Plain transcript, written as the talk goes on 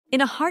In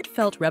a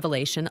heartfelt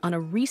revelation on a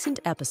recent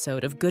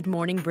episode of Good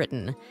Morning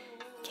Britain,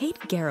 Kate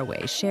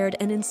Garraway shared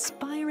an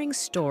inspiring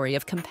story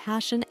of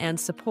compassion and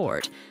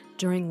support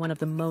during one of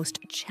the most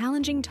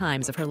challenging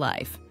times of her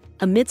life.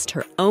 Amidst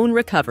her own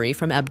recovery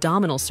from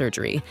abdominal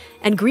surgery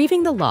and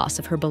grieving the loss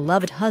of her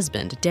beloved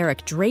husband,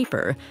 Derek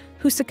Draper,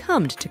 who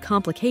succumbed to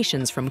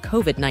complications from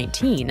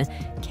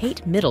COVID-19,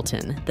 Kate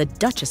Middleton, the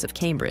Duchess of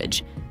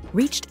Cambridge,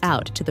 reached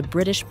out to the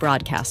British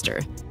broadcaster.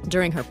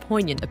 During her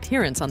poignant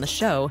appearance on the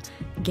show,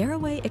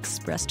 Garraway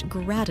expressed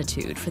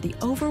gratitude for the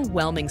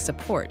overwhelming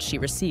support she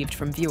received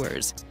from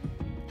viewers.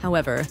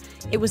 However,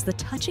 it was the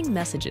touching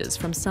messages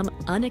from some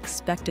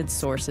unexpected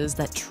sources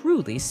that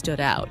truly stood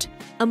out.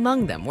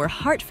 Among them were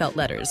heartfelt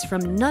letters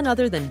from none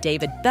other than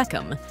David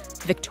Beckham,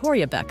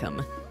 Victoria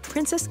Beckham,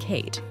 Princess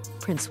Kate,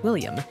 Prince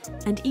William,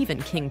 and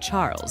even King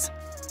Charles.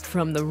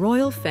 From the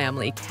royal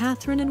family,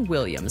 Catherine and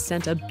William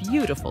sent a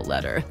beautiful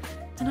letter.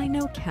 And I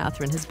know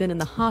Catherine has been in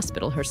the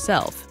hospital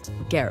herself,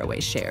 Garraway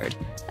shared,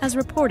 as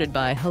reported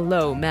by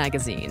Hello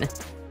magazine.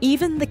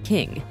 Even the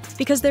king,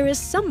 because there is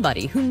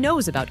somebody who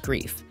knows about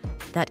grief.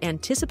 That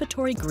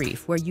anticipatory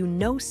grief where you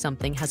know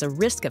something has a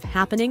risk of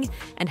happening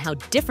and how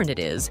different it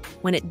is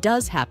when it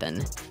does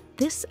happen.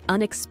 This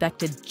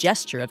unexpected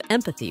gesture of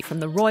empathy from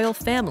the royal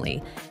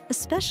family,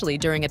 especially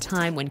during a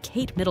time when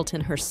Kate Middleton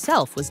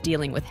herself was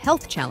dealing with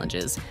health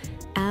challenges,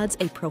 adds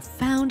a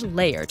profound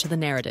layer to the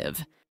narrative.